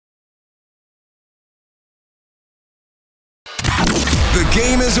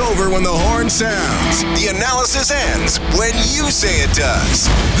game is over when the horn sounds. The analysis ends when you say it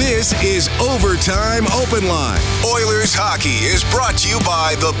does. This is Overtime Open Line. Oilers hockey is brought to you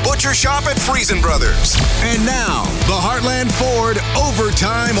by the Butcher Shop at Friesen Brothers. And now, the Heartland Ford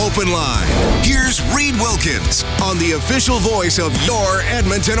Overtime Open Line. Here's Reed Wilkins on the official voice of your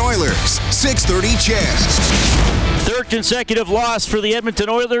Edmonton Oilers. 630 CHED. Third consecutive loss for the Edmonton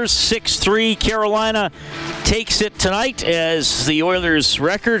Oilers. 6-3. Carolina takes it tonight as the Oilers'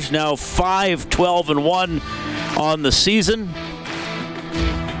 record now 5-12-1 on the season.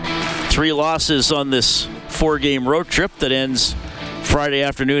 3 losses on this 4-game road trip that ends Friday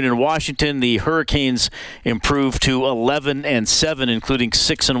afternoon in Washington. The Hurricanes improved to 11-7, including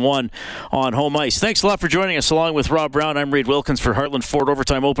 6-1 on home ice. Thanks a lot for joining us. Along with Rob Brown, I'm Reed Wilkins for Heartland Ford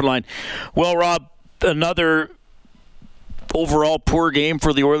Overtime Open Line. Well, Rob, another overall poor game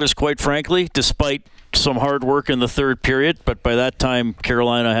for the Oilers, quite frankly, despite some hard work in the third period. But by that time,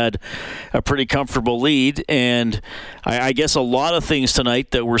 Carolina had a pretty comfortable lead. And I guess a lot of things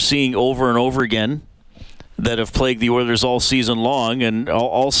tonight that we're seeing over and over again that have plagued the Oilers all season long. And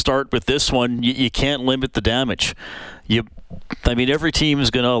I'll start with this one. You can't limit the damage. Every team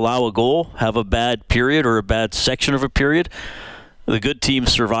is going to allow a goal, have a bad period or a bad section of a period. The good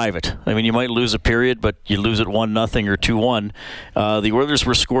teams survive it. You might lose a period, but you lose it 1-0 or 2-1. The Oilers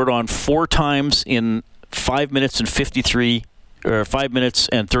were scored on 4 times in 5 minutes and 31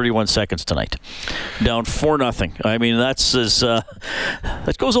 seconds tonight. Down 4-0.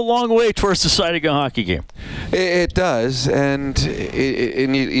 That goes a long way towards deciding a hockey game. It does, and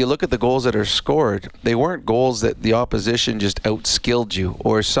you look at the goals that are scored. They weren't goals that the opposition just outskilled you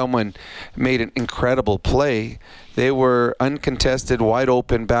or someone made an incredible play. They were uncontested, wide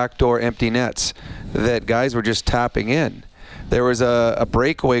open, backdoor, empty nets that guys were just tapping in. There was a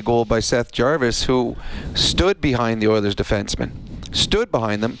breakaway goal by Seth Jarvis, who stood behind the Oilers defenseman. Stood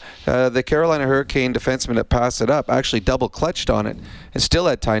behind them. The Carolina Hurricane defenseman that passed it up actually double clutched on it and still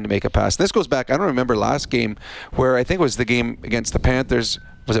had time to make a pass. This goes back, I don't remember last game where I think it was the game against the Panthers.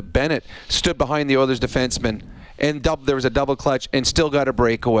 Was it Bennett? Stood behind the Oilers defenseman and there was a double clutch and still got a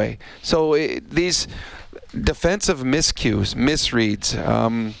breakaway. So these defensive miscues, misreads,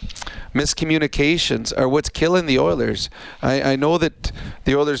 miscommunications are what's killing the Oilers. I know that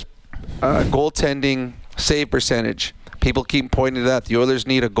the Oilers' goaltending save percentage, people keep pointing to that. The Oilers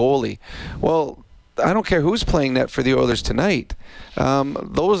need a goalie. Well, I don't care who's playing net for the Oilers tonight.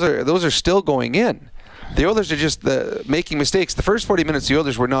 Those are still going in. The Oilers are just making mistakes. The first 40 minutes, the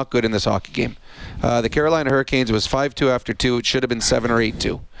Oilers were not good in this hockey game. The Carolina Hurricanes was 5-2 after 2. It should have been 7 or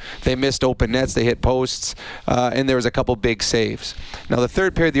 8-2. They missed open nets. They hit posts. And there was a couple big saves. Now, the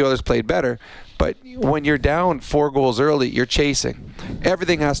third period, the Oilers played better. But when you're down 4 goals early, you're chasing.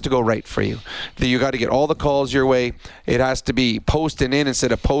 Everything has to go right for you. You got to get all the calls your way. It has to be posting in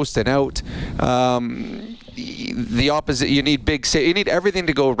instead of posting out. The opposite, you need big save. You need everything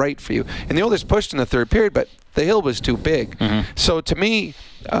to go right for you. And the Oilers pushed in the third period, but the hill was too big. Mm-hmm. So to me,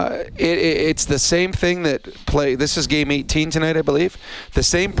 it's the same thing that this is game 18 tonight, I believe. The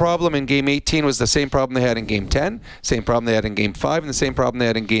same problem in game 18 was the same problem they had in game 10, same problem they had in game 5, and the same problem they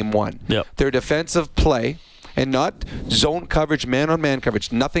had in game 1. Yep. Their defensive play, and not zone coverage, man-on-man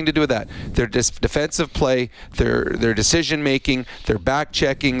coverage, nothing to do with that. Their defensive play, their decision-making, their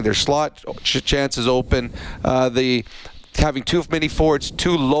back-checking, their slot chances open, having too many forwards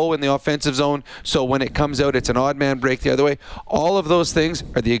too low in the offensive zone, so when it comes out, it's an odd man break the other way. All of those things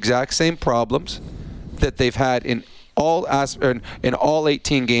are the exact same problems that they've had in all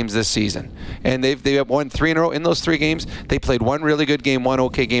 18 games this season. And they've won 3 in a row. In those 3 games, they played 1 really good game, 1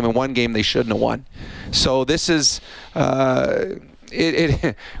 okay game, and 1 game they shouldn't have won. So this is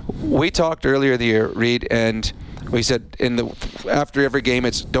we talked earlier in the year, Reed, and we said after every game,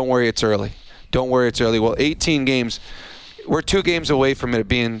 it's don't worry, it's early. Don't worry, it's early. Well, 18 games, we're 2 games away from it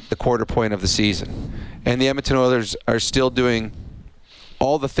being the quarter point of the season. And the Edmonton Oilers are still doing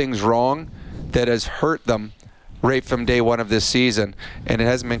all the things wrong that has hurt them right from day one of this season, and it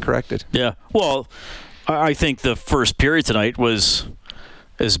hasn't been corrected. Yeah. Well, I think the first period tonight was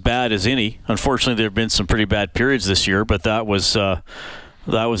as bad as any. Unfortunately, there have been some pretty bad periods this year, but that was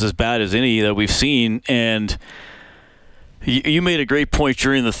as bad as any that we've seen. And you made a great point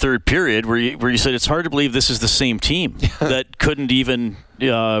during the third period where you said it's hard to believe this is the same team that couldn't even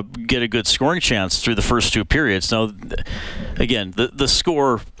get a good scoring chance through the first 2 periods. Now, again, the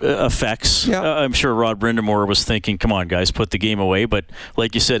score affects. Yeah. I'm sure Rod Brindamore was thinking, come on, guys, put the game away. But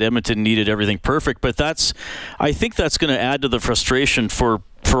like you said, Edmonton needed everything perfect. But I think that's going to add to the frustration for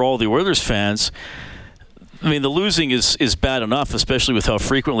all the Oilers fans. The losing is bad enough, especially with how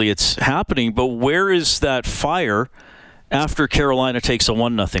frequently it's happening. But where is that fire after Carolina takes a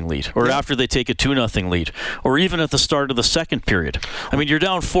 1-0 lead, or after they take a 2-0 lead, or even at the start of the second period. I mean, you're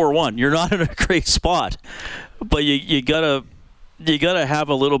down 4-1. You're not in a great spot, but you gotta have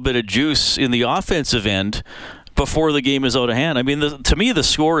a little bit of juice in the offensive end before the game is out of hand. I mean, to me, the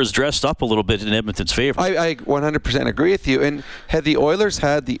score is dressed up a little bit in Edmonton's favor. I 100% agree with you. And had the Oilers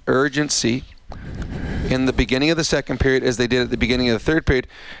had the urgency in the beginning of the second period as they did at the beginning of the third period,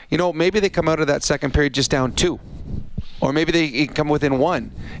 maybe they come out of that second period just down 2. Or maybe they come within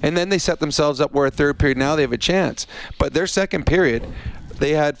 1. And then they set themselves up where a third period now they have a chance. But their second period,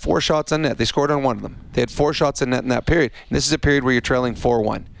 they had 4 shots on net. They scored on 1 of them. They had 4 shots on net in that period. And this is a period where you're trailing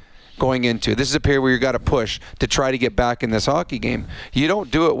 4-1 going into. This is a period where you've got to push to try to get back in this hockey game. You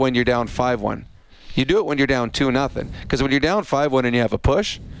don't do it when you're down 5-1. You do it when you're down 2-0. Because when you're down 5-1 and you have a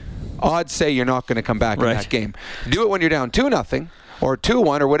push, odds say you're not going to come back in that game. Do it when you're down 2-0 or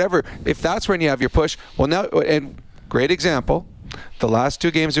 2-1 or whatever. If that's when you have your push, well now, and great example, the last 2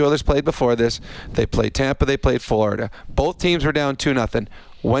 games the Oilers played before this, they played Tampa, they played Florida. Both teams were down 2-0.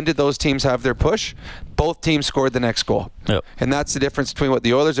 When did those teams have their push? Both teams scored the next goal. Yep. And that's the difference between what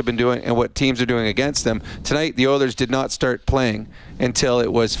the Oilers have been doing and what teams are doing against them. Tonight, the Oilers did not start playing until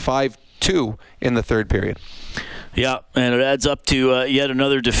it was 5-2 in the third period. Yeah, and it adds up to yet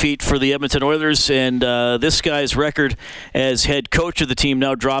another defeat for the Edmonton Oilers, and this guy's record as head coach of the team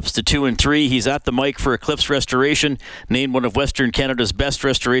now drops to 2-3. He's at the mic for Eclipse Restoration, named one of Western Canada's best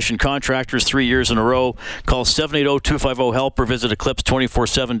restoration contractors 3 years in a row. Call 780-250-HELP or visit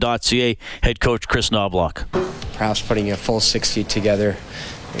eclipse247.ca. Head coach Chris Knobloch. Perhaps putting a full 60 together.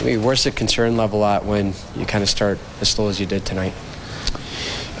 Where's the concern level at when you kind of start as slow as you did tonight?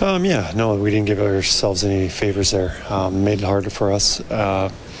 No, we didn't give ourselves any favors there. Made it harder for us.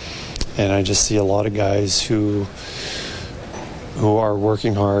 And I just see a lot of guys who are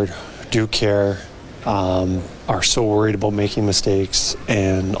working hard, do care, are so worried about making mistakes,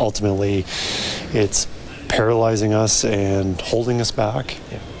 and ultimately it's paralyzing us and holding us back,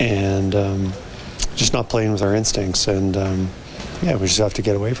 and just not playing with our instincts. And we just have to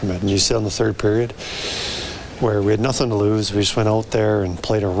get away from it. And you see in the third period, where we had nothing to lose. We just went out there and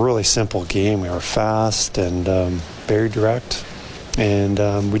played a really simple game. We were fast and very direct, and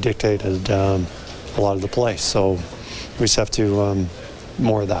we dictated a lot of the play. So we just have to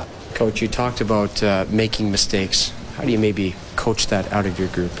more of that. Coach, you talked about making mistakes. How do you maybe coach that out of your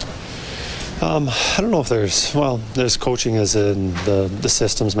group? I don't know if there's coaching as in the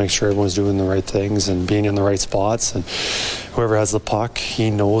systems, make sure everyone's doing the right things and being in the right spots, and whoever has the puck,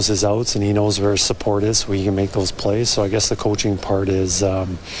 he knows his outs and he knows where his support is so he can make those plays. So I guess the coaching part is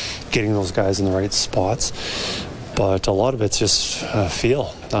getting those guys in the right spots, but a lot of it's just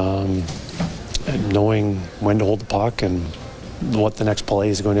feel, and knowing when to hold the puck and what the next play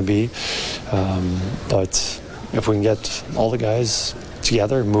is going to be. But if we can get all the guys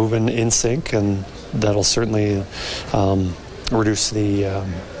together, moving in sync, and that'll certainly reduce the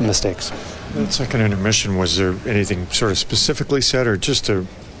mistakes. That second intermission, was there anything sort of specifically said, or just a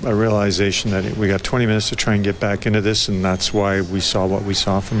realization that we got 20 minutes to try and get back into this, and that's why we saw what we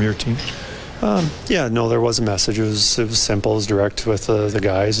saw from your team? There was a message. It was simple, it was direct with the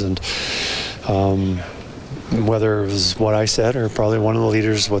guys, and whether it was what I said or probably one of the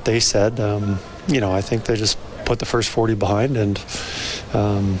leaders what they said, I think they just put the first 40 behind, and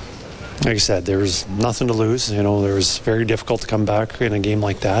like I said, there was nothing to lose. It was very difficult to come back in a game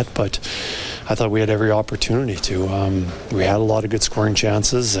like that, but I thought we had every opportunity to. We had a lot of good scoring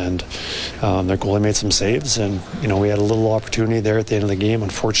chances, and their goalie made some saves, and we had a little opportunity there at the end of the game.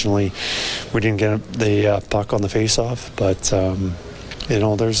 Unfortunately, we didn't get the puck on the face-off, but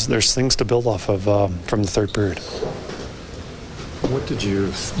there's things to build off of from the third period. What did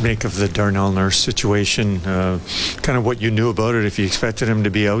you make of the Darnell Nurse situation? Kind of what you knew about it, if you expected him to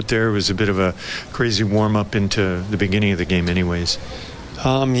be out there? It was a bit of a crazy warm-up into the beginning of the game anyways.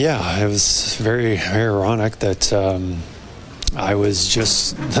 It was very, very ironic that I was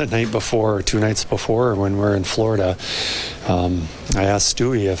just the night before, or 2 nights before, when we were in Florida, I asked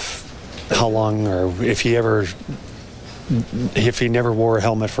Stewie how long, or if he never wore a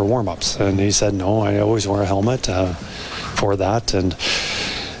helmet for warm-ups, and he said no, I always wore a helmet for that. And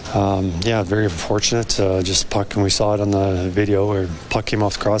very unfortunate. Just puck, and we saw it on the video where puck came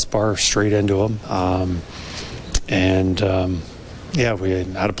off the crossbar straight into him, we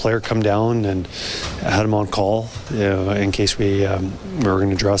had a player come down and had him on call in case we were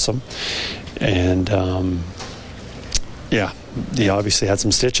going to dress him, and he obviously had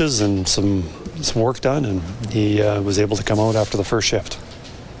some stitches and some work done, and he was able to come out after the first shift.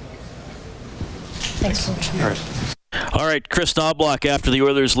 Thanks, Coach. All right. All All right, Chris Knobloch, after the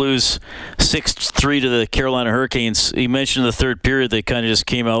Oilers lose 6-3 to the Carolina Hurricanes, he mentioned in the third period they kind of just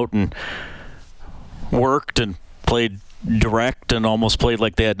came out and worked and played direct and almost played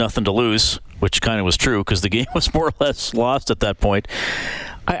like they had nothing to lose, which kind of was true because the game was more or less lost at that point.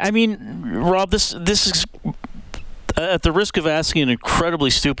 I mean, Rob, this is at the risk of asking an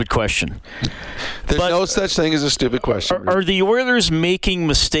incredibly stupid question. There's no such thing as a stupid question. Are the Oilers making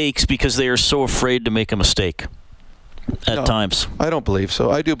mistakes because they are so afraid to make a mistake at times? I don't believe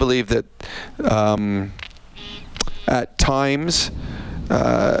so. I do believe that at times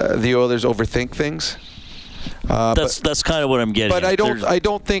the Oilers overthink things. That's kind of what I'm getting. But I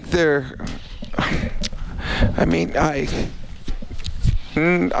don't think they're. I mean, I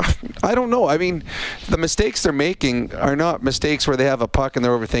don't know. I mean, the mistakes they're making are not mistakes where they have a puck and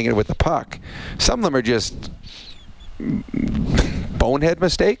they're overthinking it with the puck. Some of them are just bonehead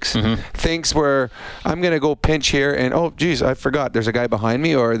mistakes. Things where I'm going to go pinch here and, oh, geez, I forgot there's a guy behind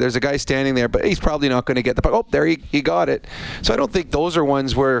me, or there's a guy standing there, but he's probably not going to get the puck. Oh, there he got it. So I don't think those are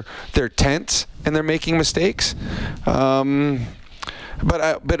ones where they're tense and they're making mistakes. But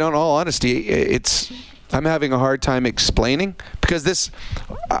in all honesty, I'm having a hard time explaining because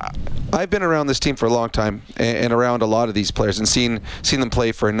I've been around this team for a long time and around a lot of these players and seen them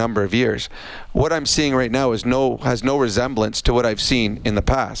play for a number of years. What I'm seeing right now has no resemblance to what I've seen in the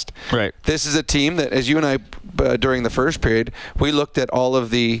past. Right. This is a team that, as you and I during the first period, we looked at all of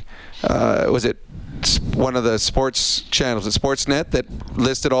the one of the sports channels at Sportsnet that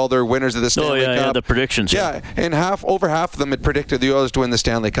listed all their winners of the Stanley Cup. Yeah, the predictions. Yeah, and over half of them had predicted the Oilers to win the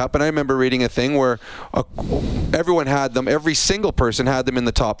Stanley Cup. And I remember reading a thing where everyone had them, every single person had them in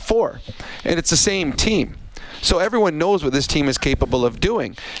the top 4. And it's the same team. So everyone knows what this team is capable of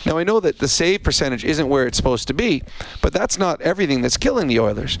doing. Now, I know that the save percentage isn't where it's supposed to be, but that's not everything that's killing the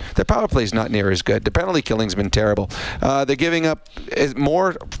Oilers. Their power play is not near as good. The penalty killing's been terrible. They're giving up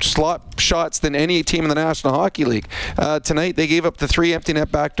more slot shots than any team in the National Hockey League. Tonight, they gave up the 3 empty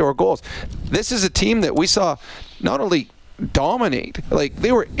net backdoor goals. This is a team that we saw not only dominate, like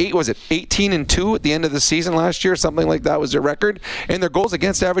they were 18-2 at the end of the season last year, something like that was their record, and their goals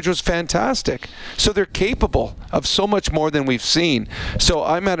against average was fantastic. So they're capable of so much more than we've seen. So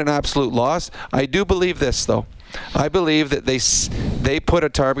I'm at an absolute loss. I do believe this, though. I believe that they put a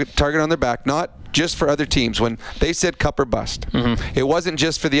target on their back, not just for other teams. When they said cup or bust, it wasn't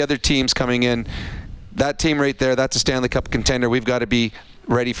just for the other teams coming in. That team right there, that's a Stanley Cup contender. We've got to be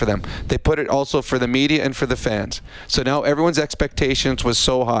ready for them. They put it also for the media and for the fans. So now everyone's expectations was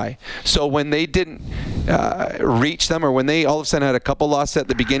so high. So when they didn't reach them, or when they all of a sudden had a couple losses at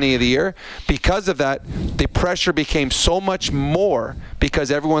the beginning of the year, because of that, the pressure became so much more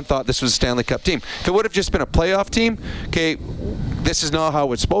because everyone thought this was a Stanley Cup team. If it would have just been a playoff team, okay, this is not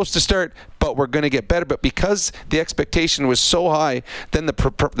how it's supposed to start, but we're going to get better. But because the expectation was so high, then the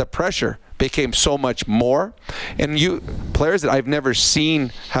pressure became so much more. And players that I've never seen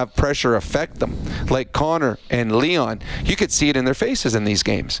have pressure affect them, like Connor and Leon, you could see it in their faces in these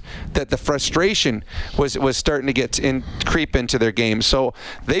games, that the frustration was starting to creep into their game. So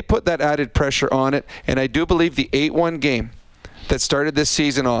they put that added pressure on it, and I do believe the 8-1 game that started this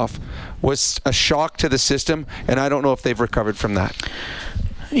season off was a shock to the system, and I don't know if they've recovered from that.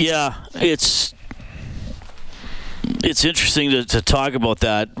 Yeah, it's interesting to talk about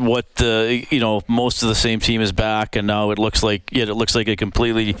that. What most of the same team is back, and now it looks like a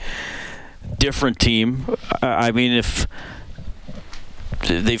completely different team. I mean, if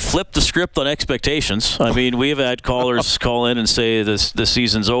they flipped the script on expectations. I mean, we have had callers call in and say the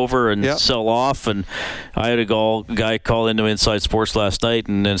season's over and sell off. And I had a guy call into Inside Sports last night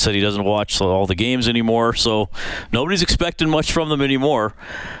and then said he doesn't watch all the games anymore. So nobody's expecting much from them anymore.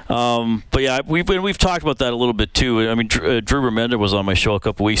 But yeah, we've talked about that a little bit too. I mean, Drew Remender was on my show a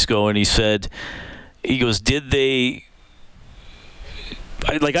couple weeks ago, and he goes, did they?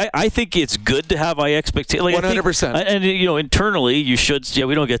 I think it's good to have high expectations. 100%. And internally, you should. Yeah,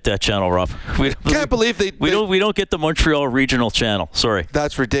 we don't get that channel, Rob. Can't believe we don't get the Montreal regional channel. Sorry,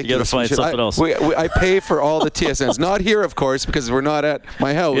 that's ridiculous. You got to find something else. I pay for all the TSNs, not here, of course, because we're not at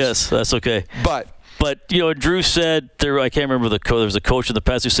my house. Yes, that's okay. But Drew said I can't remember there was a coach in the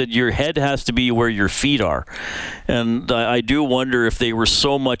past who said your head has to be where your feet are, and I do wonder if they were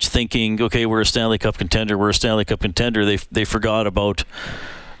so much thinking, okay, we're a Stanley Cup contender, they forgot about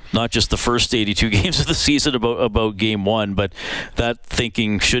not just the first 82 games of the season about game one, but that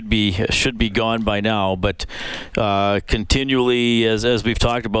thinking should be gone by now. But continually, as we've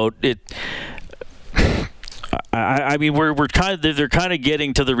talked about it. I mean, they're kind of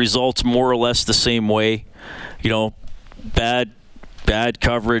getting to the results more or less the same way, bad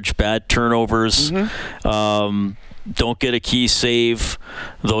coverage, bad turnovers. don't get a key save.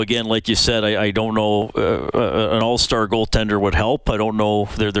 Though again, like you said, I don't know. An all-star goaltender would help. I don't know.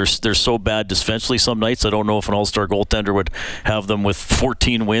 They're so bad defensively some nights. I don't know if an all-star goaltender would have them with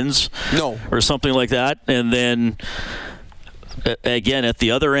 14 wins. No. Or something like that. And then again at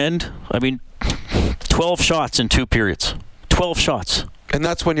the other end, 12 shots in 2 periods. 12 shots. And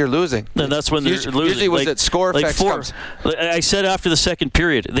that's when you're losing. And that's when they're losing. Usually was it score effects comes. I said after the second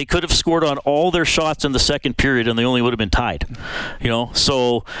period, they could have scored on all their shots in the second period, and they only would have been tied.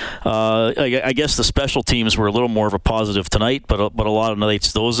 So I guess the special teams were a little more of a positive tonight, but a lot of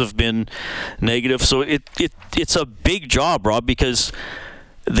nights those have been negative. So it's a big job, Rob, because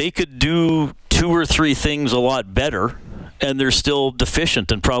they could do 2 or 3 things a lot better, and they're still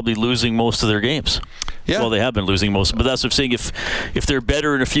deficient and probably losing most of their games. Yeah. Well, they have been losing most, but that's what I'm saying. If they're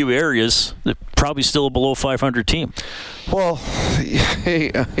better in a few areas, they're probably still a below 500 team. Well,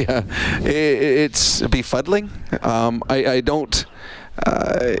 yeah, it's befuddling. I don't.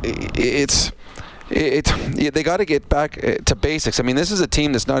 They got to get back to basics. This is a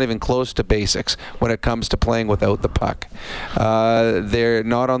team that's not even close to basics when it comes to playing without the puck. They're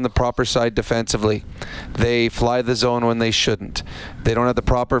not on the proper side defensively. They fly the zone when they shouldn't. They don't have the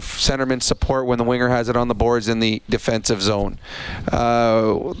proper centerman support when the winger has it on the boards in the defensive zone.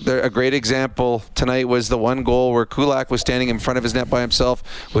 A great example tonight was the one goal where Kulak was standing in front of his net by himself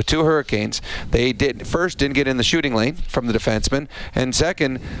with 2 Hurricanes. They didn't get in the shooting lane from the defenseman, and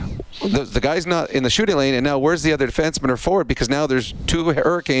second, the guy's not in the shooting lane, and now where's the other defenseman or forward? Because now there's 2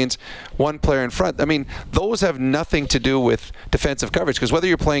 Hurricanes, 1 player in front. Those have nothing to do with defensive coverage, because whether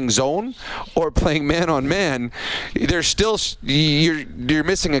you're playing zone or playing man-on-man, there's still you're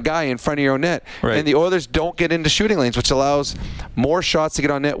missing a guy in front of your own net. Right. And the Oilers don't get into shooting lanes, which allows more shots to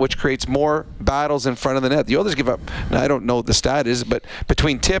get on net, which creates more battles in front of the net. The Oilers give up, now I don't know what the stat is, but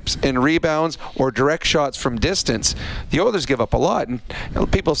between tips and rebounds or direct shots from distance, the Oilers give up a lot. And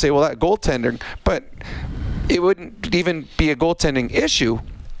people say, well, that goaltending, but it wouldn't even be a goaltending issue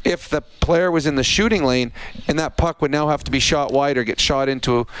if the player was in the shooting lane and that puck would now have to be shot wide or get shot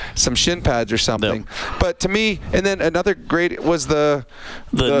into some shin pads or something. Yep. But to me, and then another great was the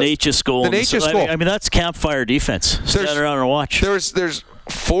Natchez goal. The Natchez goal. That's campfire defense. Stand around and watch. There's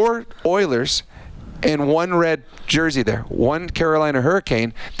 4 Oilers and 1 red jersey there. 1 Carolina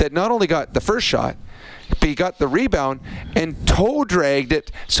Hurricane that not only got the first shot, but he got the rebound and toe dragged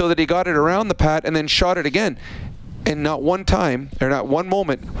it so that he got it around the pad and then shot it again. And not one time, or not one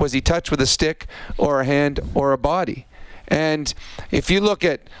moment, was he touched with a stick or a hand or a body. And if you look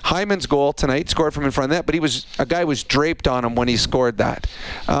at Hyman's goal tonight, scored from in front of that, but a guy was draped on him when he scored that.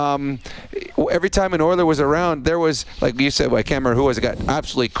 Every time an Oiler was around, there was, like you said, I can't remember who was, it got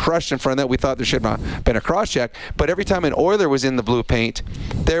absolutely crushed in front of that. We thought there should have been a cross check, but every time an Oiler was in the blue paint,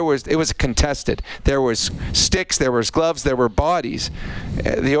 it was contested. There was sticks, there was gloves, there were bodies.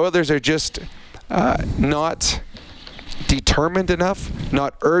 The Oilers are just not determined enough,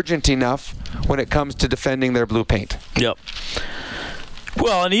 not urgent enough when it comes to defending their blue paint. Yep.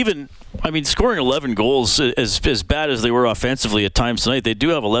 Well, and even, scoring 11 goals, as bad as they were offensively at times tonight, they do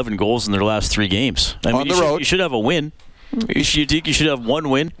have 11 goals in their last 3 games. On the road. You should have a win. You should have 1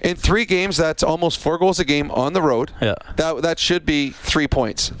 win. In 3 games, that's almost 4 goals a game on the road. Yeah. That should be 3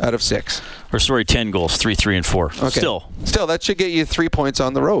 points out of 6. Or 10 goals, 3, 3, and 4. Okay. Still, that should get you 3 points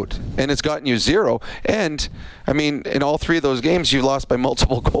on the road. And it's gotten you 0. And, in all 3 of those games, you've lost by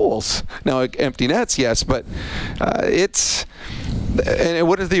multiple goals. Now, empty nets, yes, but it's... And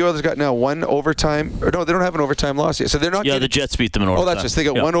what has the Oilers got now? 1 overtime? Or no, they don't have an overtime loss yet. So they're not. Yeah, the Jets beat them in overtime. Oh, that's just they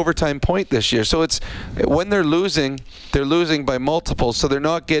got 1 overtime point this year. So it's when they're losing by multiples. So they're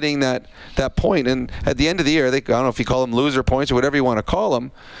not getting that point. And at the end of the year, I don't know if you call them loser points or whatever you want to call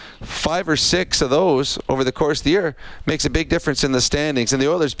them. 5 or 6 of those over the course of the year makes a big difference in the standings. And the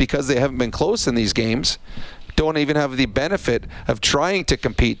Oilers, because they haven't been close in these games, don't even have the benefit of trying to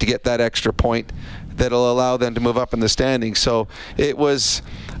compete to get that extra point that'll allow them to move up in the standings. So it was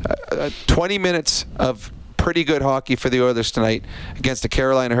 20 minutes of pretty good hockey for the Oilers tonight against the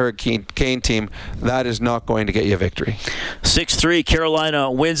Carolina Hurricane team. That is not going to get you a victory. 6-3,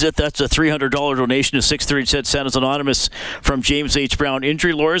 Carolina wins it. That's a $300 donation to 6-3 said Santa's Anonymous from James H. Brown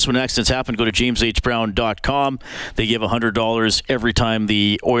Injury Lawyers. When accidents happen, go to jameshbrown.com. They give $100 every time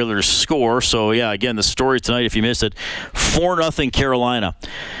the Oilers score. So, yeah, again, the story tonight, if you missed it, 4-0 Carolina.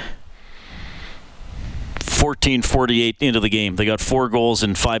 14:48 into the game. They got 4 goals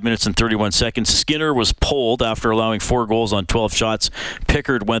in 5 minutes and 31 seconds. Skinner was pulled after allowing 4 goals on 12 shots.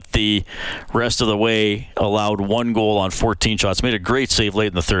 Pickard went the rest of the way, allowed 1 goal on 14 shots. Made a great save late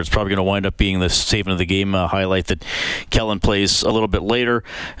in the third. It's probably going to wind up being the saving of the game highlight that Kellen plays a little bit later.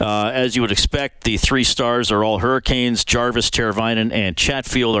 As you would expect, the 3 stars are all Hurricanes. Jarvis, Teravainen, and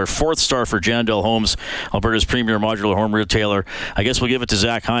Chatfield. Our 4th star for Jandel Holmes, Alberta's premier modular home retailer. I guess we'll give it to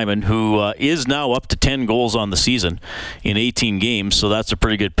Zach Hyman, who is now up to 10 goals on the season in 18 games, so that's a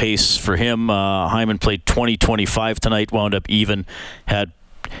pretty good pace for him. Hyman played 20-25 tonight, wound up even.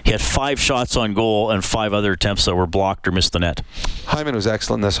 He had 5 shots on goal and 5 other attempts that were blocked or missed the net. Hyman was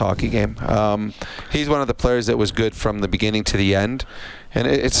excellent in this hockey game. He's one of the players that was good from the beginning to the end. And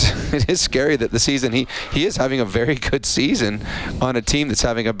it is scary that the season, he is having a very good season on a team that's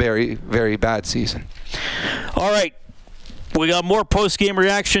having a very, very bad season. All right. We got more post-game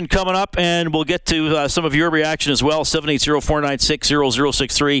reaction coming up, and we'll get to some of your reaction as well.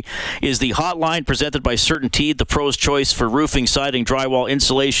 780-496-0063 is the hotline presented by CertainTeed, the pro's choice for roofing, siding, drywall,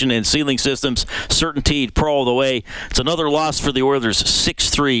 insulation, and ceiling systems. CertainTeed, pro all the way. It's another loss for the Oilers,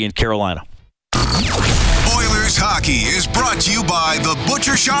 6-3 in Carolina. Oilers hockey is brought to you by the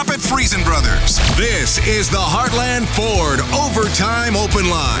Butcher Shop at Friesen Brothers. This is the Heartland Ford Overtime Open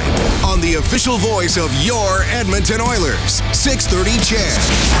Line on the official voice of your Edmonton Oilers. 630 CHED.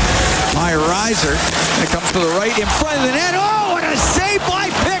 My riser. It comes to the right in front of the net. Oh, and a save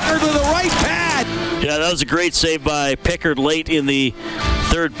by Pickard with the right pad. Yeah, that was a great save by Pickard late in the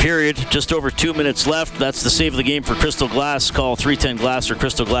third period. Just over 2 minutes left. That's the save of the game for Crystal Glass. Call 310-GLASS or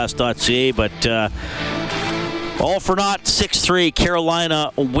crystalglass.ca. But all for naught, 6-3.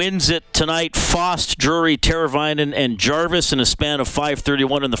 Carolina wins it tonight. Fost, Drury, Teravainen, and Jarvis in a span of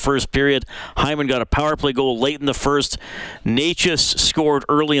 5:31 in the first period. Hyman got a power play goal late in the first. Natchez scored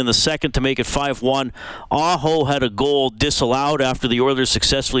early in the second to make it 5-1. Aho had a goal disallowed after the Oilers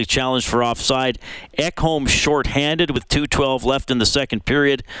successfully challenged for offside. Ekholm shorthanded with 2:12 left in the second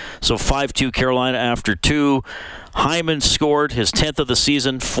period. So 5-2 Carolina after 2. Hyman scored his 10th of the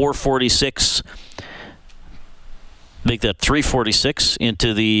season, 4:46. Make that 3:46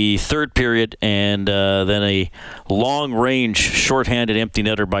 into the third period, and then a long-range, shorthanded empty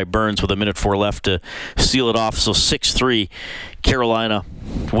netter by Burns with 1:04 left to seal it off. So 6-3, Carolina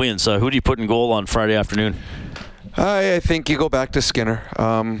wins. Who do you put in goal on Friday afternoon? I think you go back to Skinner.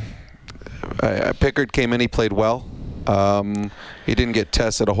 Pickard came in, he played well. He didn't get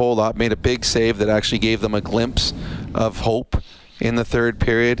tested a whole lot, made a big save that actually gave them a glimpse of hope in the third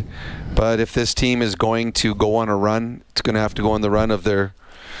period. But if this team is going to go on a run, it's going to have to go on the run of their,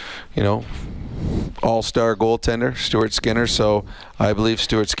 all-star goaltender, Stuart Skinner. So I believe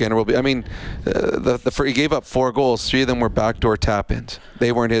Stuart Skinner will be. I mean, he gave up 4 goals. 3 of them were backdoor tap-ins.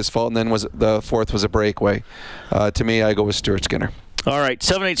 They weren't his fault, and then the fourth was a breakaway. To me, I go with Stuart Skinner. All right,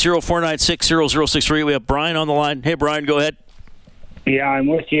 780-496-0063. We have Brian on the line. Hey, Brian, go ahead. Yeah, I'm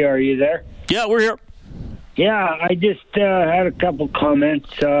with you. Are you there? Yeah, we're here. Yeah, I just had a couple comments.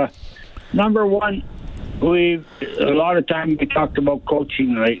 Number one, a lot of time we talked about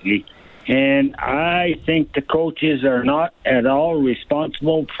coaching lately, and I think the coaches are not at all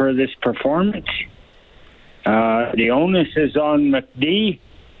responsible for this performance. The onus is on McD,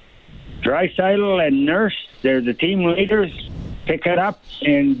 Draisaitl, and Nurse. They're the team leaders. Pick it up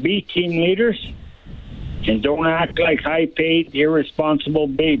and be team leaders, and don't act like high-paid, irresponsible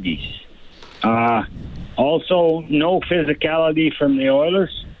babies. Also, no physicality from the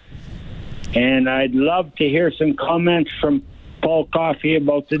Oilers. And I'd love to hear some comments from Paul Coffey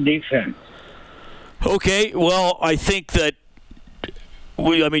about the defense. Okay, well, I think that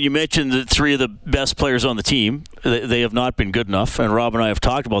you mentioned the 3 of the best players on the team. They have not been good enough, and Rob and I have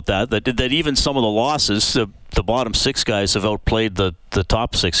talked about that even some of the losses, the bottom 6 guys have outplayed the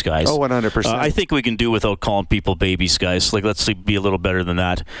top 6 guys. Oh, 100%. I think we can do without calling people babies, guys. Let's be a little better than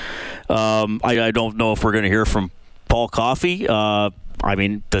that. I don't know if we're going to hear from Paul Coffey. To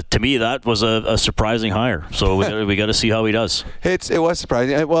me, that was a surprising hire. So we got to see how he does. It was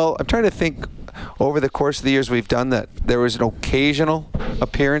surprising. Well, I'm trying to think. Over the course of the years we've done that, there was an occasional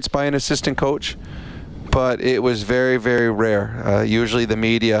appearance by an assistant coach, but it was very, very rare. Usually the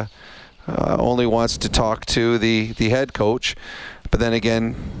media only wants to talk to the head coach, but then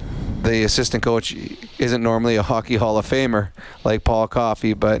again, the assistant coach isn't normally a Hockey Hall of Famer like Paul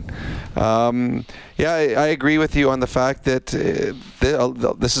Coffey. But I agree with you on the fact that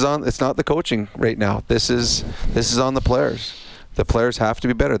this is on. It's not the coaching right now. This is on the players. The players have to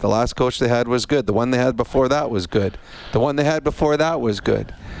be better. The last coach they had was good. The one they had before that was good. The one they had before that was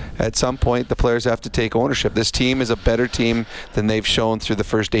good. at some point the players have to take ownership. This team is a better team than they've shown through the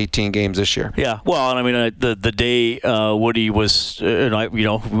first 18 games this year. Yeah, well, I mean, the day Woody was,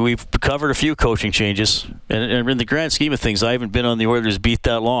 we've covered a few coaching changes, and in the grand scheme of things, I haven't been on the Oilers beat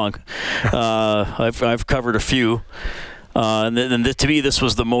that long. I've covered a few. And to me, this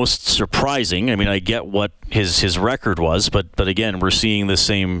was the most surprising. I mean, I get what his record was, but again, we're seeing the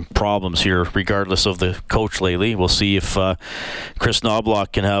same problems here, regardless of the coach lately. We'll see if Chris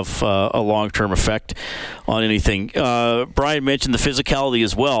Knobloch can have a long-term effect on anything. Brian mentioned the physicality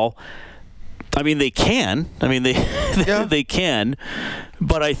as well. I mean, they can. I mean, they can,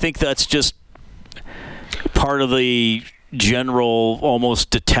 but I think that's just part of the general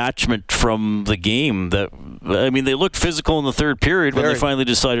almost detachment from the game. They looked physical in the third period when they finally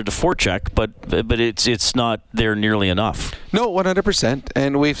decided to forecheck, but it's not there nearly enough. No, 100%.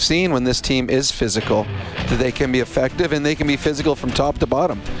 And we've seen when this team is physical that they can be effective, and they can be physical from top to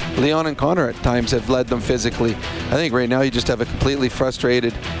bottom. Leon and Connor at times have led them physically. I think right now you just have a completely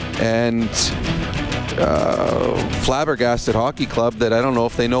frustrated and flabbergasted hockey club that I don't know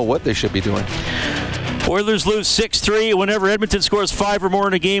if they know what they should be doing. Oilers lose 6-3. Whenever Edmonton scores 5 or more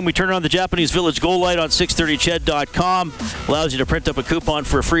in a game, we turn on the Japanese Village goal light on 630ched.com. Allows you to print up a coupon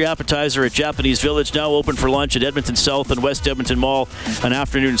for a free appetizer at Japanese Village. Now open for lunch at Edmonton South and West Edmonton Mall. An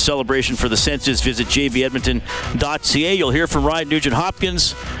afternoon celebration for the senses. Visit jvedmonton.ca. You'll hear from Ryan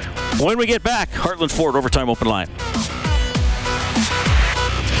Nugent-Hopkins when we get back. Heartland Ford Overtime Open Line.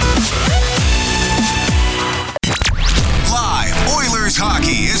 Oilers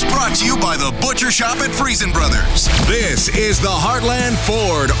hockey is brought to you by the Butcher Shop at Friesen Brothers. This is the Heartland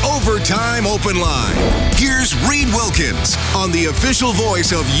Ford Overtime Open Line. Here's Reed Wilkins on the official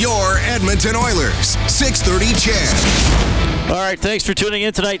voice of your Edmonton Oilers, 630 CHED. All right, thanks for tuning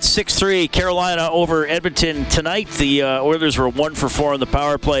in tonight. 6-3 Carolina over Edmonton tonight. The Oilers were 1 for 4 on the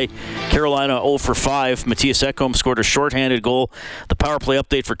power play. Carolina 0 for 5. Matthias Ekholm scored a shorthanded goal. The power play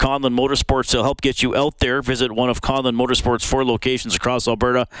update for Conlon Motorsports will help get you out there. Visit one of Conlon Motorsports' 4 locations across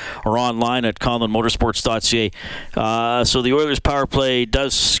Alberta or online at conlonmotorsports.ca. So the Oilers power play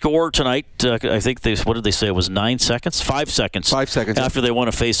does score tonight. I think what did they say? It was 9 seconds? 5 seconds. 5 seconds. After they won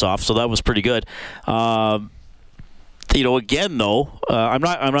a face-off, so that was pretty good. Again, though, I'm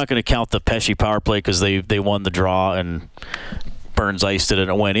not going to count the Pesce power play because they won the draw and Burns iced it and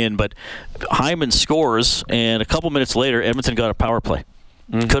it went in. But Hyman scores, and a couple minutes later, Edmonton got a power play.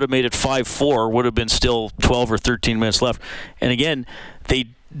 Mm-hmm. Could have made it 5-4. Would have been still 12 or 13 minutes left. And again, they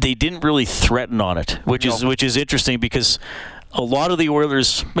didn't really threaten on it, which is interesting because a lot of the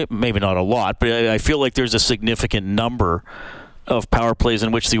Oilers, maybe not a lot, but I feel like there's a significant number of power plays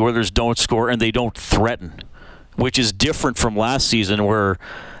in which the Oilers don't score and they don't threaten, which is different from last season where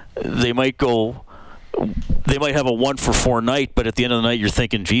they might have a 1 for 4 night, but at the end of the night you're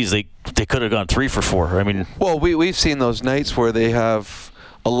thinking, geez, they could have gone 3 for 4. I mean, well, we've seen those nights where they have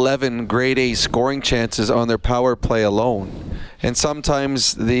 11 grade A scoring chances on their power play alone, and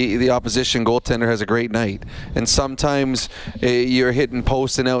sometimes the opposition goaltender has a great night, and sometimes you're hitting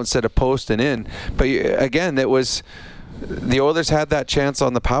post and out instead of post and in. But again, the Oilers had that chance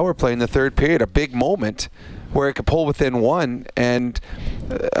on the power play in the third period, a big moment where it could pull within 1, and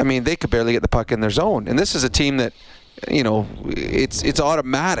they could barely get the puck in their zone. And this is a team that, it's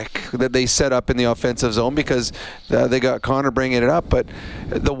automatic that they set up in the offensive zone because they got Connor bringing it up. But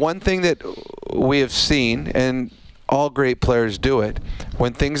the one thing that we have seen, and all great players do it,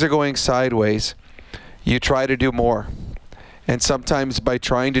 when things are going sideways, you try to do more. And sometimes by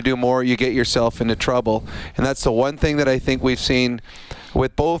trying to do more, you get yourself into trouble. And that's the one thing that I think we've seen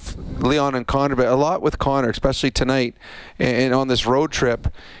with both Leon and Connor, but a lot with Connor, especially tonight and on this road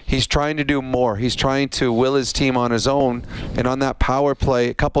trip. He's trying to do more. He's trying to will his team on his own. And on that power play,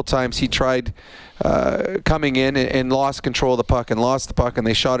 a couple times he tried coming in and lost control of the puck and lost the puck, and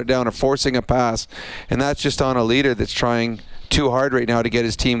they shot it down and forcing a pass. And that's just on a leader that's trying too hard right now to get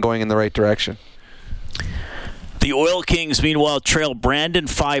his team going in the right direction. The Oil Kings, meanwhile, trail Brandon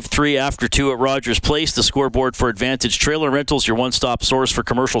 5-3 after 2 at Rogers Place. The scoreboard for Advantage Trailer Rentals, your one-stop source for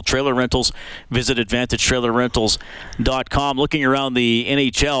commercial trailer rentals. Visit AdvantageTrailerRentals.com. Looking around the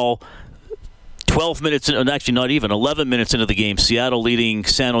NHL, 11 minutes into the game, Seattle leading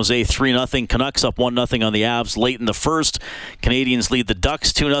San Jose 3-0. Canucks up 1-0 on the Avs late in the first. Canadians lead the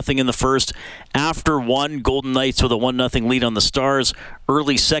Ducks 2-0 in the first. After 1, Golden Knights with a 1-0 lead on the Stars.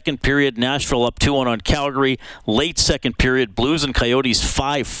 Early second period, Nashville up 2-1 on Calgary. Late second period, Blues and Coyotes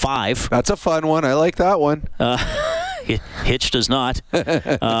 5-5. That's a fun one. I like that one. Hitch does not.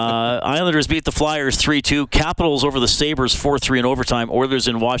 Islanders beat the Flyers 3-2. Capitals over the Sabres 4-3 in overtime. Oilers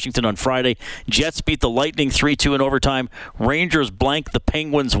in Washington on Friday. Jets beat the Lightning 3-2 in overtime. Rangers blank the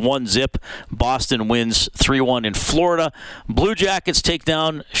Penguins 1-0. Boston wins 3-1 in Florida. Blue Jackets take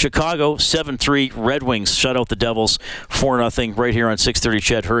down Chicago 7-3. Red Wings shut out the Devils 4-0 right here on 630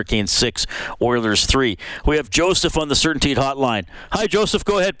 CHED. Hurricanes 6, Oilers 3. We have Joseph on the Certainty Hotline. Hi, Joseph.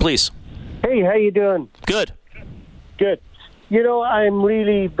 Go ahead, please. Hey, how you doing? Good. Good. I'm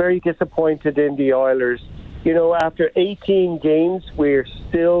really very disappointed in the Oilers. After 18 games, we're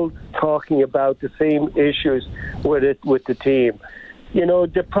still talking about the same issues with the team.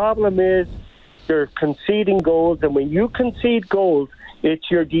 The problem is they're conceding goals, and when you concede goals, it's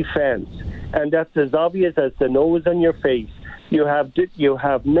your defense, and that's as obvious as the nose on your face. You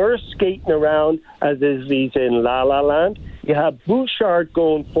have Nurse skating around as if he's in La La Land. You have Bouchard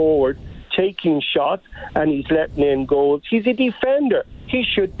going forward, taking shots, and he's letting in goals. He's a defender. He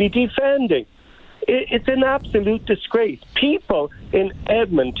should be defending. It's an absolute disgrace. People in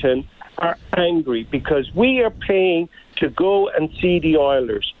Edmonton are angry because we are paying to go and see the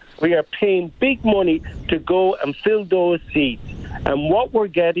Oilers. We are paying big money to go and fill those seats. And what we're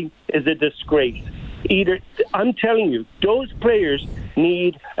getting is a disgrace. I'm telling you, those players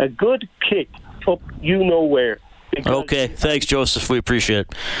need a good kick up where. Okay, thanks, Joseph. We appreciate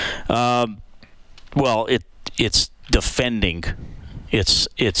it. It's defending. It's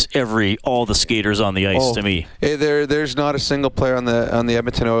all the skaters on the ice to me. There's not a single player on the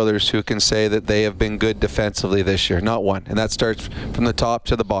Edmonton Oilers who can say that they have been good defensively this year. Not one. And that starts from the top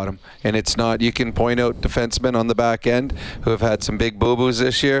to the bottom. And it's not, you can point out defensemen on the back end who have had some big boo-boos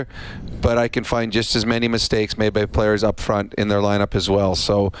this year, but I can find just as many mistakes made by players up front in their lineup as well.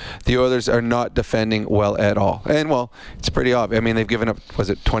 So the Oilers are not defending well at all. And, it's pretty obvious. I mean, they've given up,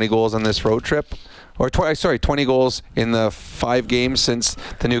 20 goals on this road trip? 20 goals in the 5 games since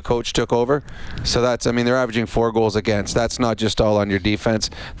the new coach took over. So they're averaging 4 goals against. That's not just all on your defense.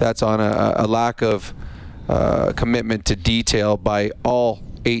 That's on a lack of commitment to detail by all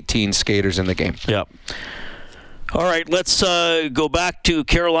 18 skaters in the game. Yeah. All right, let's go back to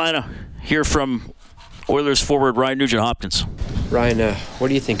Carolina. Hear from Oilers forward Ryan Nugent-Hopkins. Ryan, what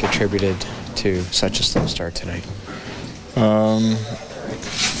do you think attributed to such a slow start tonight? We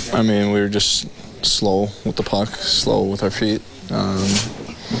were just slow with the puck, slow with our feet.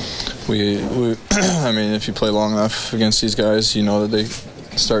 If you play long enough against these guys, you know that they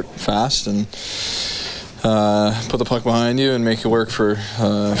start fast and put the puck behind you and make it work for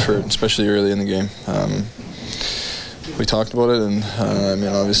especially early in the game. We talked about it, and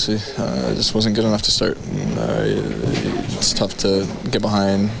obviously, it just wasn't good enough to start. It's tough to get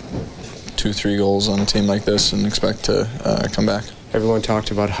behind 2-3 goals on a team like this and expect to come back. Everyone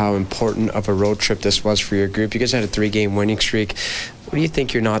talked about how important of a road trip this was for your group. You guys had a 3-game winning streak. What do you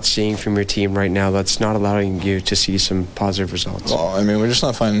think you're not seeing from your team right now that's not allowing you to see some positive results? Well, we're just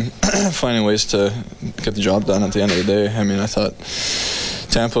not finding ways to get the job done at the end of the day. I thought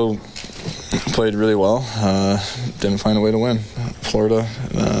Tampa played really well. Didn't find a way to win. Florida,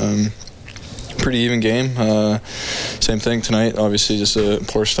 pretty even game. Same thing tonight. Obviously, just a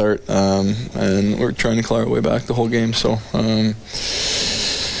poor start, and we're trying to claw our way back the whole game. So,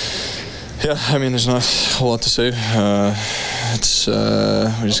 there's not a whole lot to say.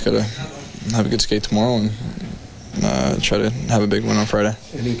 We just gotta have a good skate tomorrow and try to have a big win on Friday.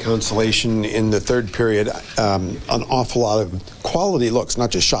 Any consolation in the third period? An awful lot of quality looks,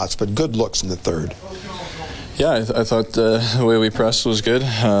 not just shots, but good looks in the third. Yeah, I thought the way we pressed was good.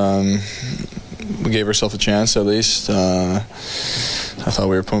 We gave ourselves a chance at least. I thought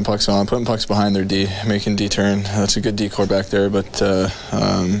we were putting pucks behind their D, making D turn. That's a good D-core back there, but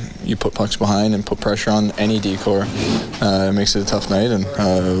you put pucks behind and put pressure on any D-core. It makes it a tough night, and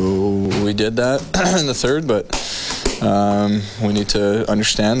we did that in the third, but we need to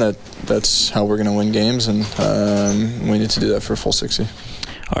understand that that's how we're going to win games, and we need to do that for a full 60.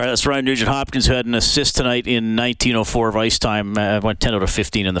 All right, that's Ryan Nugent-Hopkins, who had an assist tonight in 19:04 of ice time. Went 10 out of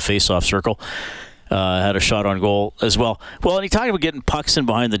 15 in the face-off circle. Had a shot on goal as well. Well, and he talked about getting pucks in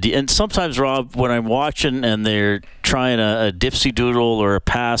behind the D. And sometimes, Rob, when I'm watching and they're trying a dipsy doodle or a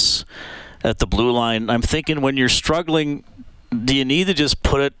pass at the blue line, I'm thinking when you're struggling, do you need to just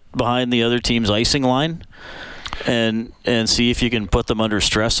put it behind the other team's icing line and see if you can put them under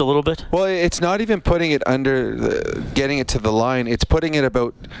stress a little bit? Well, it's not even putting it under, getting it to the line. It's putting it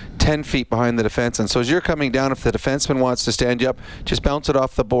about 10 feet behind the defense. And so as you're coming down, if the defenseman wants to stand you up, just bounce it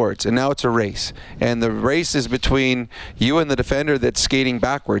off the boards. And now it's a race. And the race is between you and the defender that's skating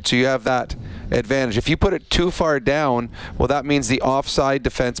backwards. So you have that advantage. If you put it too far down, well, that means the offside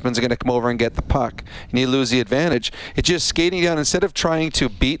defenseman's going to come over and get the puck. And you lose the advantage. It's just skating down. Instead of trying to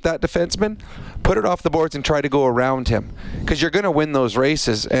beat that defenseman, put it off the boards and try to go around him, because you're going to win those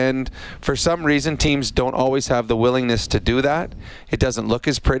races. And for some reason, teams don't always have the willingness to do that. It doesn't look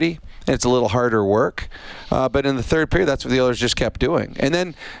as pretty, and it's a little harder work. But in the third period, that's what the Oilers just kept doing. And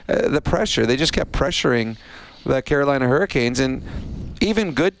then the pressure, they just kept pressuring the Carolina Hurricanes, and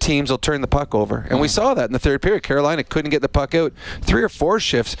even good teams will turn the puck over. And we saw that in the third period. Carolina couldn't get the puck out 3 or 4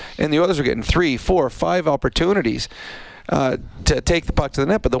 shifts, and the Oilers were getting 3, 4, 5 opportunities to take the puck to the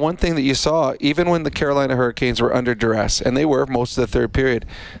net. But the one thing that you saw, even when the Carolina Hurricanes were under duress, and they were most of the third period,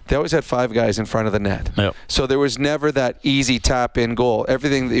 they always had 5 guys in front of the net. Yep. So there was never that easy tap-in goal.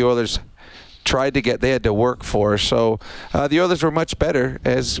 Everything the Oilers tried to get, they had to work for. So the Oilers were much better,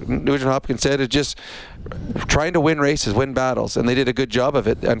 as Nugent-Hopkins said, at just trying to win races, win battles, and they did a good job of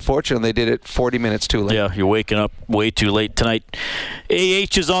it. Unfortunately, they did it 40 minutes too late. Yeah, you're waking up way too late tonight.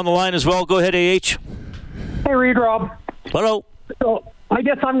 AH is on the line as well. Go ahead, AH. Hey, Reed, Rob. Hello. So I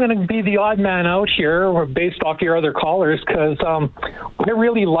guess I'm going to be the odd man out here based off your other callers, because I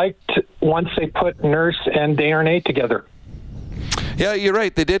really liked once they put Nurse and Desharnais together. Yeah, you're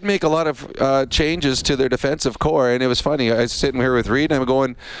right. They did make a lot of changes to their defensive core, and it was funny. I was sitting here with Reed, and I'm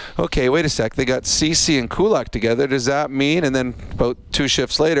going, okay, wait a sec. They got Ceci and Kulak together. Does that mean? And then about 2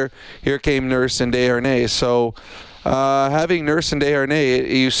 shifts later, here came Nurse and Desharnais. So having Nurse and Desharnais,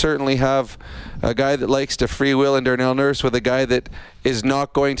 you certainly have a guy that likes to freewheel in Darnell Nurse with a guy that is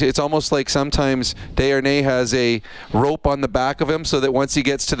not going to. It's almost like sometimes Desharnais has a rope on the back of him, so that once he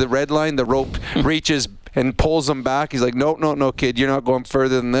gets to the red line, the rope reaches and pulls him back. He's like, no, kid, you're not going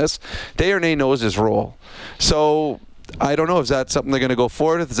further than this. Desharnais knows his role. So I don't know if that's something they're going to go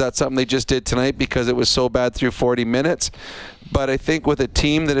forward with. Is that something they just did tonight because it was so bad through 40 minutes? But I think with a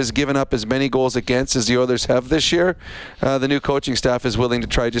team that has given up as many goals against as the Oilers have this year, the new coaching staff is willing to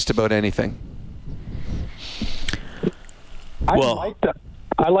try just about anything.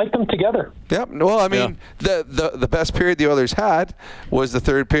 I like them together. Yep. Well, I mean, the best period the Oilers had was the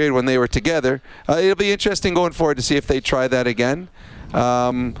third period when they were together. It'll be interesting going forward to see if they try that again.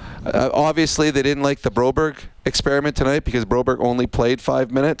 Obviously, they didn't like the Broberg experiment tonight because Broberg only played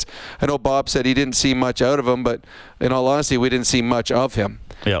 5 minutes. I know Bob said he didn't see much out of him, but in all honesty, we didn't see much of him.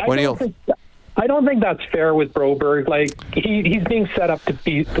 Yeah. I don't think that's fair with Broberg. Like he's being set up to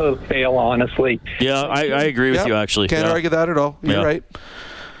fail, honestly. Yeah, I agree with you, actually. Can't argue that at all. You're right.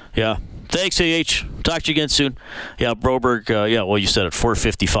 Yeah. Thanks, AH. Talk to you again soon. Yeah, Broberg, well, you said it,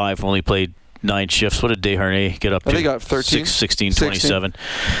 455, only played 9 shifts. What did Desharnais get up to? I think he got 13. 16, 27.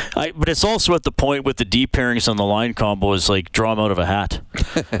 But it's also at the point with the deep pairings on the line combo is like draw him out of a hat.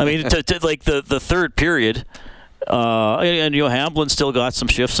 I mean, like the third period, and Hamblin still got some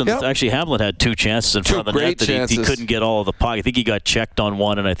shifts. And actually, Hamblin had 2 chances in front of the net that he couldn't get all of the puck. I think he got checked on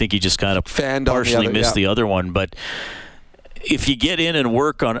one, and I think he just kind of partially missed the other one. But if you get in and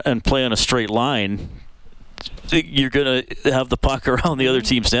work on and play on a straight line, you're going to have the puck around the other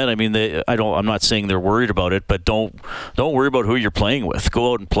team's net. I mean, I'm not saying they're worried about it, but don't worry about who you're playing with.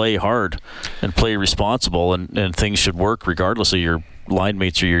 Go out and play hard and play responsible, and things should work regardless of your line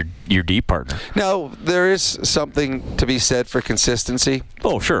mates or your D partner. Now, there is something to be said for consistency.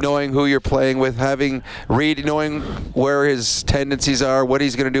 Oh, sure. Knowing who you're playing with, knowing where his tendencies are, what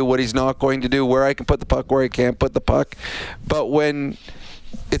he's going to do, what he's not going to do, where I can put the puck, where I can't put the puck. But when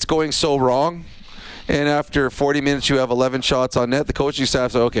it's going so wrong, and after 40 minutes you have 11 shots on net, the coaching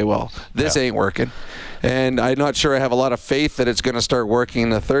staff says, okay, well, this ain't working. And I'm not sure I have a lot of faith that it's going to start working in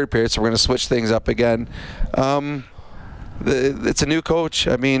the third period, so we're going to switch things up again. It's a new coach.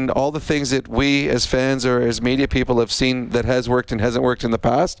 I mean, all the things that we as fans or as media people have seen that has worked and hasn't worked in the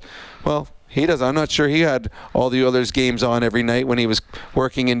past, well, he does. I'm not sure he had all the Oilers games on every night when he was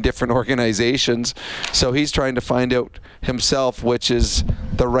working in different organizations. So he's trying to find out himself which is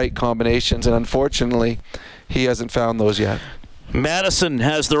the right combinations, and unfortunately, he hasn't found those yet. Madison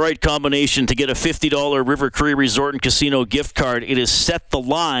has the right combination to get a $50 River Cree Resort and Casino gift card. It is Set the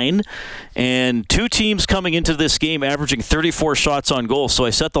Line, and 2 teams coming into this game averaging 34 shots on goal. So I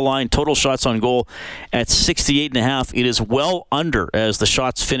set the line, total shots on goal at 68.5. It is well under as the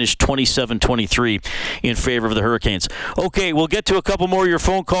shots finished 27-23 in favor of the Hurricanes. Okay, we'll get to a couple more of your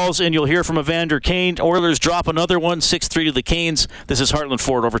phone calls, and you'll hear from Evander Kane. Oilers drop another one, 6-3 to the Canes. This is Heartland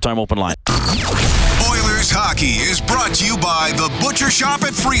Ford Overtime Open Line. Oilers hockey is brought to you by the Butcher Shop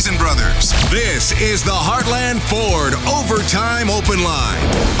at Friesen Brothers. This is the Heartland Ford Overtime Open Line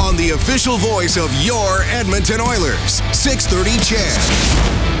on the the official voice of your Edmonton Oilers, 630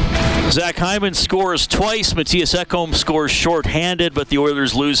 CHED. Zach Hyman scores twice. Matthias Ekholm scores shorthanded, but the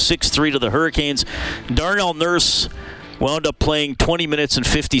Oilers lose 6-3 to the Hurricanes. Darnell Nurse wound up playing 20 minutes and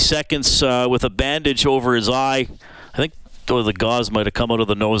 50 seconds with a bandage over his eye. I think the gauze might have come out of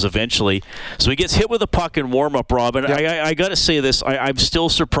the nose eventually. So he gets hit with a puck in warm-up, Rob. And I got to say this. I'm still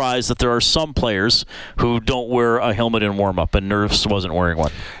surprised that there are some players who don't wear a helmet in warm-up, and Nurse wasn't wearing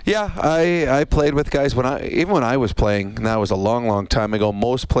one. Yeah, I played with guys even when I was playing, and that was a long, long time ago.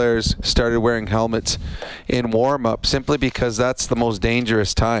 Most players started wearing helmets in warm-up simply because that's the most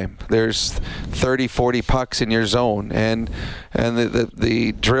dangerous time. There's 30, 40 pucks in your zone, and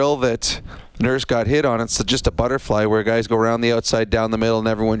the drill that Nurse got hit on, it's just a butterfly where guys go around the outside, down the middle, and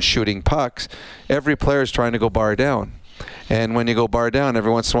everyone's shooting pucks. Every player is trying to go bar down. And when you go bar down,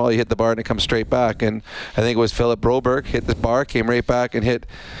 every once in a while you hit the bar and it comes straight back. And I think it was Philip Broberg hit the bar, came right back and hit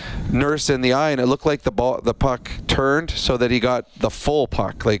Nurse in the eye, and it looked like the puck turned so that he got the full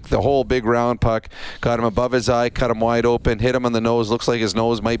puck, like the whole big round puck, got him above his eye, cut him wide open, hit him on the nose, looks like his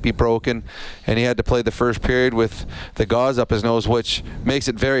nose might be broken, and he had to play the first period with the gauze up his nose, which makes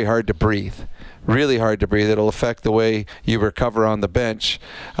it very hard to breathe. Really hard to breathe. It'll affect the way you recover on the bench.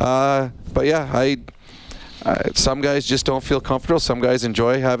 But yeah, some guys just don't feel comfortable. Some guys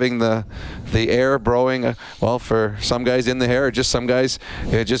enjoy having the air blowing. Well, for some guys in the hair, or just some guys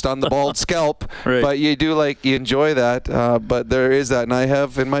just on the bald scalp. Right. But you enjoy that. But there is that, and I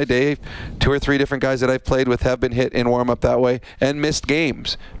have in my day 2 or 3 different guys that I've played with have been hit in warm up that way and missed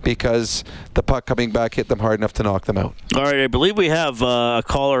games because the puck coming back hit them hard enough to knock them out. All right, I believe we have a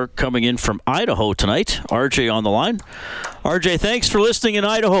caller coming in from Idaho tonight. RJ on the line. RJ, thanks for listening in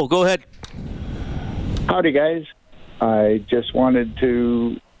Idaho. Go ahead. Howdy, guys. I just wanted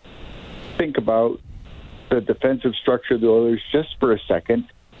to think about the defensive structure of the Oilers just for a second,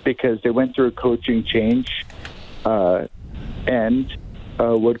 because they went through a coaching change, and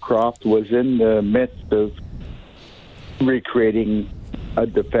Woodcroft was in the midst of recreating a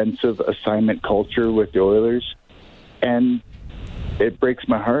defensive assignment culture with the Oilers, and it breaks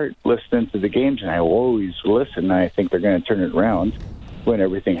my heart listening to the games, and I always listen, and I think they're going to turn it around when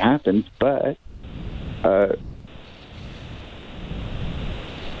everything happens, but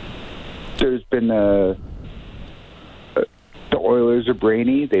there's been the Oilers are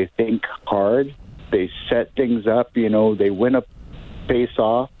brainy. They think hard. They set things up. They win a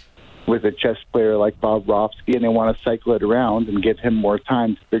face-off with a chess player like Bob Rofsky, and they want to cycle it around and give him more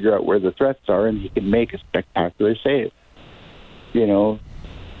time to figure out where the threats are, and he can make a spectacular save.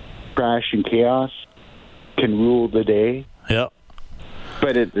 Crash and chaos can rule the day. Yeah.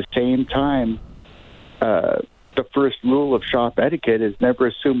 But at the same time, the first rule of shop etiquette is never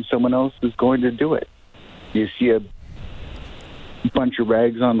assume someone else is going to do it. You see a bunch of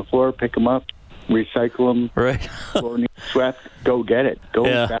rags on the floor, pick them up, recycle them. Right. Floor needs swept, go get it. Go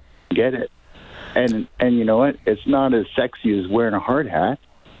back and get it. And you know what? It's not as sexy as wearing a hard hat,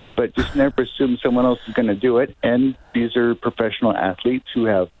 but just never assume someone else is going to do it. And these are professional athletes who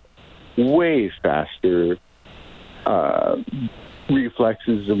have way faster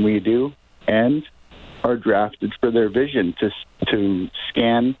reflexes than we do, and are drafted for their vision to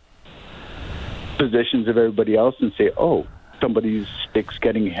scan positions of everybody else and say, oh, somebody's stick's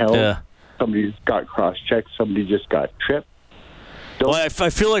getting held, somebody's got cross-checked, somebody just got tripped. Well, I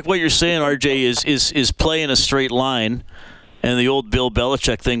feel like what you're saying, RJ, is play in a straight line, and the old Bill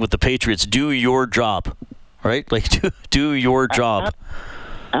Belichick thing with the Patriots, do your job, right? Like, do your job.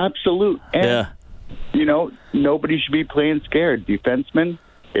 Absolute. And, nobody should be playing scared. Defensemen,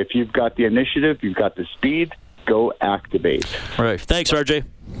 if you've got the initiative, you've got the speed, go activate. Right. Thanks, RJ.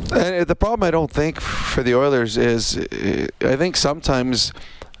 And the problem I don't think for the Oilers is, I think sometimes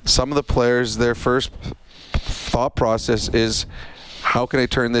some of the players, their first thought process is, how can I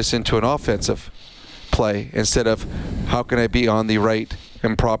turn this into an offensive play instead of how can I be on the right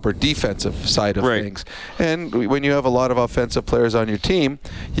and proper defensive side of things. And when you have a lot of offensive players on your team,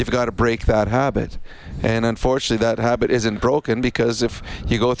 you've got to break that habit. And unfortunately, that habit isn't broken, because if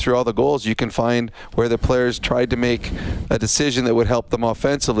you go through all the goals, you can find where the players tried to make a decision that would help them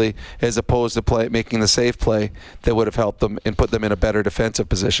offensively as opposed to making the safe play that would have helped them and put them in a better defensive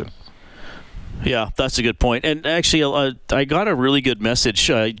position. Yeah, that's a good point. And actually, I got a really good message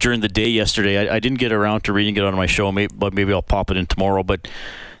during the day yesterday. I didn't get around to reading it on my show, but maybe I'll pop it in tomorrow. But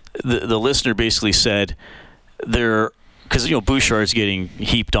the listener basically said because Bouchard's getting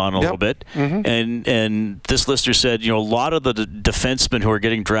heaped on a little bit, and this listener said, a lot of the defensemen who are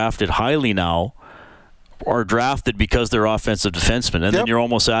getting drafted highly now are drafted because they're offensive defensemen, and then you're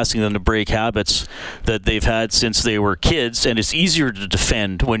almost asking them to break habits that they've had since they were kids, and it's easier to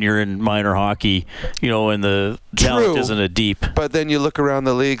defend when you're in minor hockey, and the talent isn't a deep. But then you look around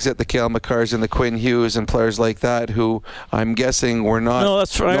the leagues at the Cale Makars and the Quinn Hughes and players like that who I'm guessing were not known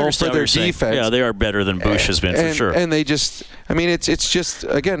for their defense. Yeah, they are better than Bush has been for sure. And they just, it's just,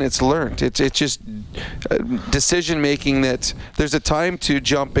 again, it's learned. It's just decision making that there's a time to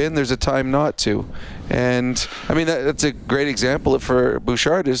jump in, there's a time not to. And that's a great example for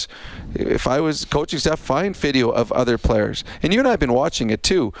Bouchard. Is if I was coaching staff, find video of other players. And you and I have been watching it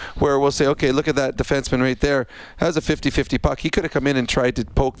too, where we'll say, okay, look at that defenseman right there. That was a 50-50 puck. He could have come in and tried to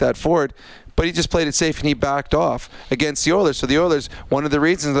poke that forward, but he just played it safe and he backed off against the Oilers. So the Oilers, one of the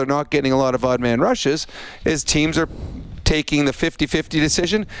reasons they're not getting a lot of odd man rushes is teams are taking the 50-50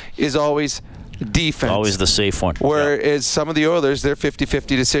 decision is always defense. Always the safe one. Whereas some of the Oilers, their 50-50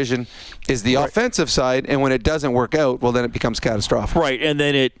 decision is the offensive side, and when it doesn't work out, well, then it becomes catastrophic. Right, and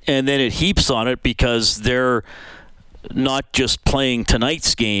then it heaps on it because they're not just playing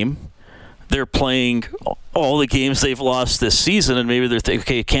tonight's game. They're playing all the games they've lost this season, and maybe they're thinking,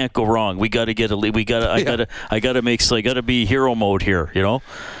 okay, it can't go wrong. We got to get a lead. I got to be hero mode here,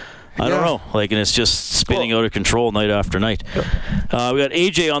 I don't know. And it's just spinning out of control night after night. We got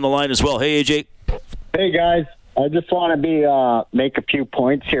AJ on the line as well. Hey, AJ. Hey, guys. I just want to make a few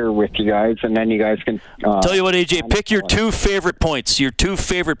points here with you guys, and then you guys can... Tell you what, AJ, pick your two favorite points.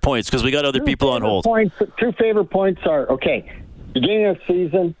 Because we got other people on hold. Two favorite points are, beginning of the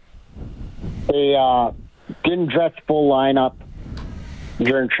season, they didn't dress full lineup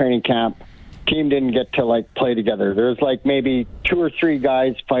during training camp. Team didn't get to play together. There's maybe 2 or 3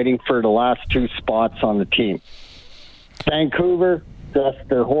 guys fighting for the last 2 spots on the team. Vancouver, just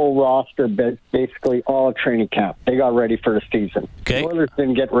their whole roster, basically all training camp. They got ready for the season. Okay. The Oilers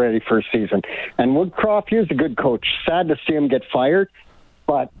didn't get ready for the season. And Woodcroft, he was a good coach. Sad to see him get fired,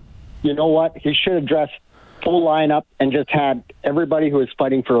 but you know what? He should have dressed full lineup and just had everybody who was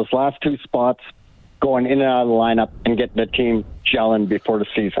fighting for those last 2 spots going in and out of the lineup and getting the team gelling before the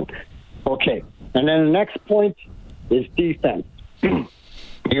season. Okay, and then the next point is defense. You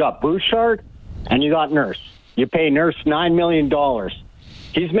got Bouchard and you got Nurse. You pay Nurse $9 million.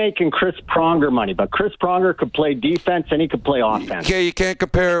 He's making Chris Pronger money, but Chris Pronger could play defense and he could play offense. Okay, you can't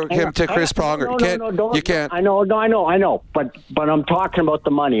compare him to Chris Pronger. You can't. I know. But I'm talking about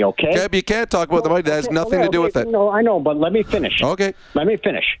the money, okay? Okay, but you can't talk about the money. That has nothing to do with it. No, I know, but let me finish. Okay. Let me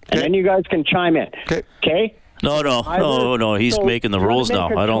finish, and then you guys can chime in. Okay? No. He's making the rules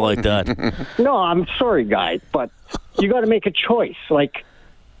now. I don't like that. No, I'm sorry, guys, but you got to make a choice.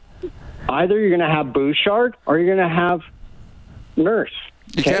 Either you're going to have Bouchard or you're going to have Nurse.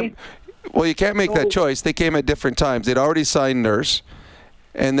 Okay? You can't make that choice. They came at different times. They'd already signed Nurse,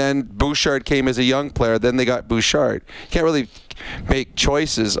 and then Bouchard came as a young player. Then they got Bouchard. You can't really make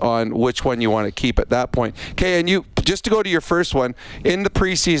choices on which one you want to keep at that point. Okay, and you just to go to your first one, in the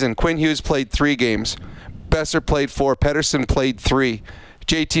preseason, Quinn Hughes played 3 games. Besser played 4. Pettersson played 3.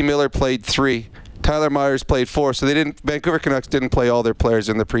 JT Miller played 3. Tyler Myers played 4. So Vancouver Canucks didn't play all their players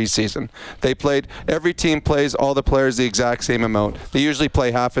in the preseason. Every team plays all the players the exact same amount. They usually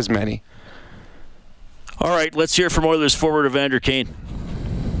play half as many. All right, let's hear from Oilers forward Evander Kane.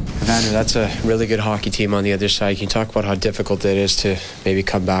 Evander, that's a really good hockey team on the other side. Can you talk about how difficult it is to maybe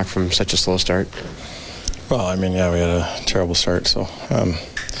come back from such a slow start? Well, we had a terrible start, so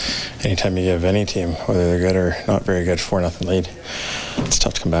anytime you give any team, whether they're good or not very good, 4-0 lead, it's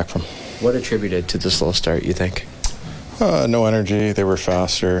tough to come back from. What attributed to the slow start, you think? No energy. They were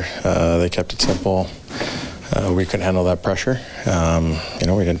faster. They kept it simple. We couldn't handle that pressure. We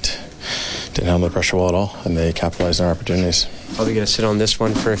didn't handle the pressure well at all, and they capitalized on our opportunities. Probably going to sit on this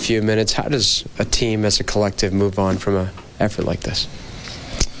one for a few minutes. How does a team as a collective move on from an effort like this?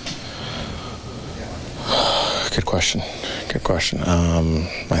 Good question.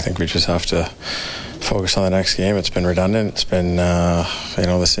 I think we just have to focus on the next game. It's been redundant. It's been,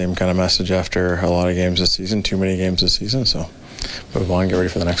 the same kind of message after a lot of games this season, too many games this season. So move on, get ready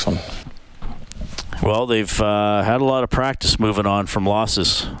for the next one. Well, they've had a lot of practice moving on from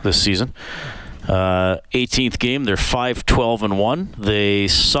losses this season. 18th game, they're 5-12-1. They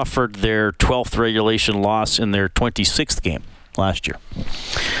suffered their 12th regulation loss in their 26th game last year.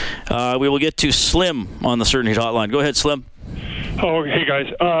 We will get to Slim on the Certainty Hotline. Go ahead, Slim. Oh, hey,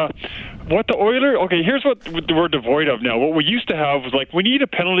 guys. What the Oilers... Okay, here's what we're devoid of now. What we used to have was, we need a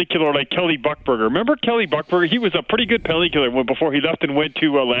penalty killer like Kelly Buchberger. Remember Kelly Buchberger? He was a pretty good penalty killer before he left and went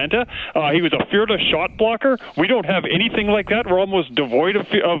to Atlanta. He was a fearless shot blocker. We don't have anything like that. We're almost devoid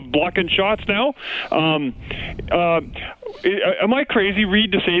of blocking shots now. am I crazy,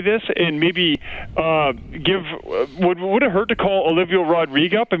 Reed, to say this and maybe would it hurt to call Olivia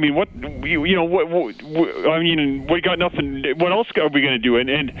Rodrigue up? I mean, what we got nothing. What else are we going to do?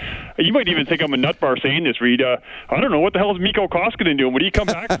 And you might even think I'm a nut bar saying this, Reed. I don't know what the hell is Mikko Koskinen doing. Would he come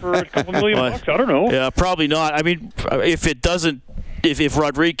back for a couple $1 million? I don't know. Yeah, probably not. I mean, if it doesn't. If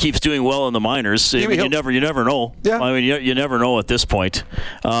Rodrigue keeps doing well in the minors, you never know. Yeah. I mean, you never know at this point.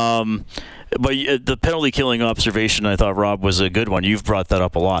 But the penalty killing observation, I thought, Rob, was a good one. You've brought that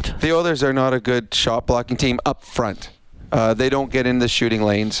up a lot. The Oilers are not a good shot blocking team up front. They don't get in the shooting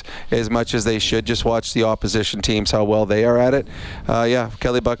lanes as much as they should. Just watch the opposition teams, how well they are at it.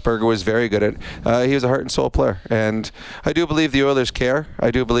 Kelly Buchberger was very good at it. He was a heart and soul player. And I do believe the Oilers care. I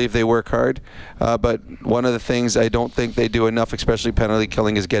do believe they work hard. But one of the things I don't think they do enough, especially penalty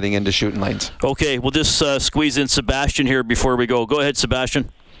killing, is getting into shooting lanes. Okay, we'll just squeeze in Sebastian here before we go. Go ahead, Sebastian.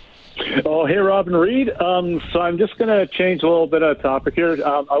 Oh, hey, Rob and Reed. So I'm just going to change a little bit of topic here.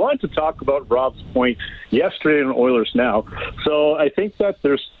 I wanted to talk about Rob's point yesterday in Oilers Now. So I think that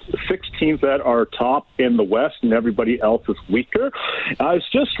there's 6 teams that are top in the West and everybody else is weaker. I was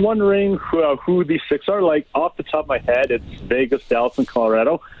just wondering who these 6 are. Like, off the top of my head, it's Vegas, Dallas, and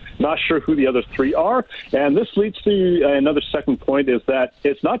Colorado. Not sure who the other 3 are. And this leads to another second point, is that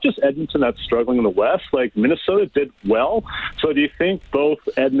it's not just Edmonton that's struggling in the West. Like, Minnesota did well. So do you think both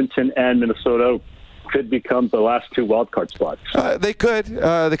Edmonton and Minnesota could become the last 2 wildcard spots? They could.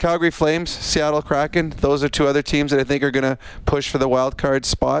 The Calgary Flames, Seattle Kraken, those are 2 other teams that I think are going to push for the wildcard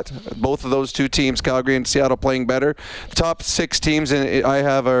spot. Both of those 2 teams, Calgary and Seattle, playing better. The top 6 teams I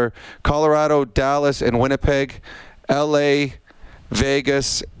have are Colorado, Dallas, and Winnipeg, LA,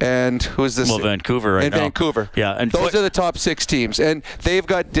 Vegas, and who's this? Well, Vancouver right and now. Vancouver. Yeah, and those are the top 6 teams, and they've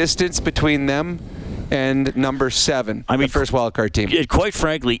got distance between them and number 7, the first wildcard team. Quite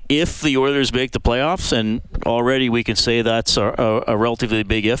frankly, if the Oilers make the playoffs, and already we can say that's a relatively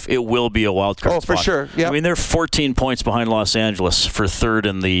big if, it will be a wildcard spot. Oh, for sure. Yeah. I mean, they're 14 points behind Los Angeles for 3rd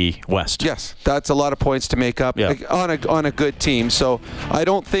in the West. Yes, that's a lot of points to make up on a good team. So I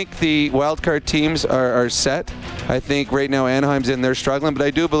don't think the wildcard teams are set. I think right now Anaheim's in there struggling, but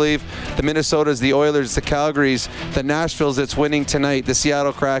I do believe the Minnesotas, the Oilers, the Calgarys, the Nashvilles that's winning tonight, the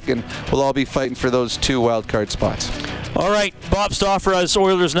Seattle Kraken will all be fighting for those 2 wildcard spots. All right, Bob Stauffer has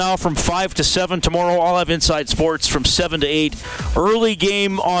Oilers Now from 5 to 7 tomorrow. I'll have Inside Sports from 7 to 8. Early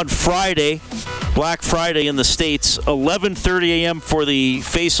game on Friday, Black Friday in the States, 11:30 a.m. for the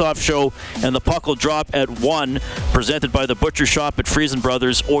face-off show, and the puck will drop at 1, presented by the Butcher Shop at Friesen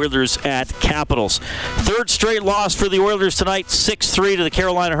Brothers, Oilers at Capitals. 3rd straight loss for the Oilers tonight, 6-3 to the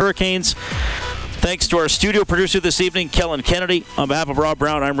Carolina Hurricanes. Thanks to our studio producer this evening, Kellen Kennedy. On behalf of Rob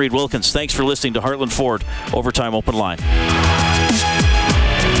Brown, I'm Reed Wilkins. Thanks for listening to Heartland Ford Overtime Open Line.